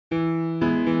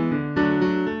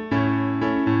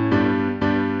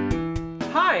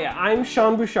I'm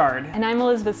Sean Bouchard. And I'm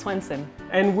Elizabeth Swenson.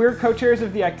 And we're co-chairs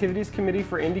of the Activities Committee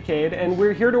for IndieCade, and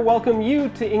we're here to welcome you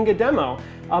to InGaDeMo,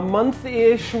 a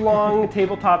month-ish long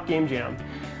tabletop game jam.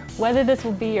 Whether this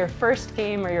will be your first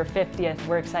game or your 50th,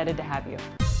 we're excited to have you.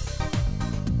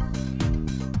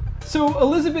 So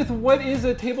Elizabeth, what is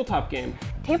a tabletop game?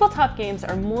 Tabletop games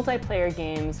are multiplayer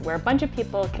games where a bunch of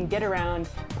people can get around,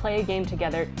 play a game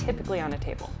together, typically on a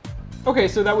table. Okay,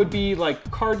 so that would be like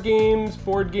card games,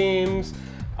 board games,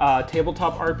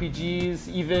 tabletop RPGs,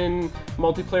 even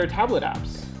multiplayer tablet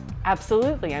apps.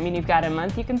 Absolutely. I mean, you've got a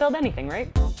month, you can build anything,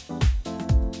 right?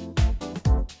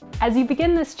 As you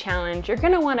begin this challenge, you're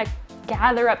going to want to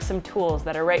gather up some tools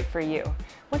that are right for you.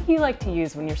 What do you like to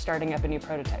use when you're starting up a new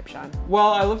prototype, Sean? Well,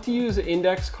 I love to use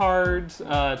index cards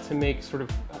to make sort of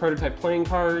prototype playing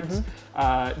cards,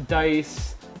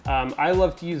 dice. I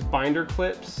love to use binder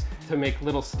clips to make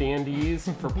little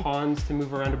standees for pawns to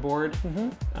move around a board.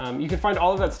 You can find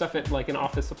all of that stuff at like an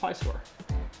office supply store.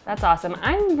 That's awesome.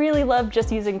 I really love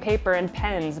just using paper and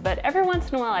pens, but every once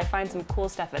in a while I find some cool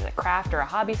stuff at a craft or a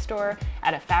hobby store,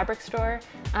 at a fabric store.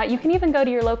 You can even go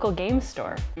to your local game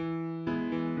store.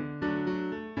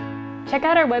 Check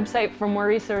out our website for more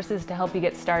resources to help you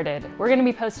get started. We're going to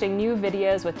be posting new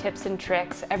videos with tips and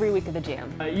tricks every week of the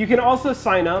jam. You can also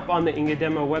sign up on the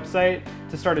InGaDeMo website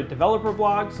to start a developer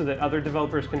blog so that other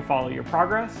developers can follow your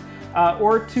progress,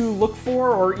 or to look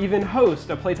for or even host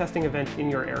a playtesting event in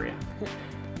your area.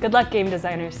 Good luck, game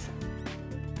designers.